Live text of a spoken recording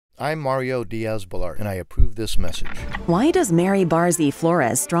I'm Mario Diaz-Balart, and I approve this message. Why does Mary Barzi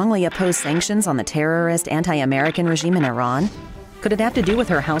Flores strongly oppose sanctions on the terrorist anti-American regime in Iran? Could it have to do with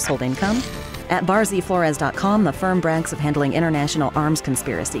her household income? At barziflores.com, the firm brags of handling international arms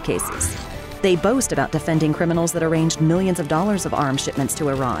conspiracy cases. They boast about defending criminals that arranged millions of dollars of arms shipments to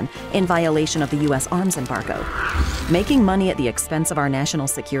Iran in violation of the U.S. arms embargo. Making money at the expense of our national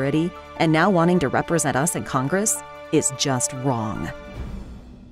security and now wanting to represent us in Congress is just wrong.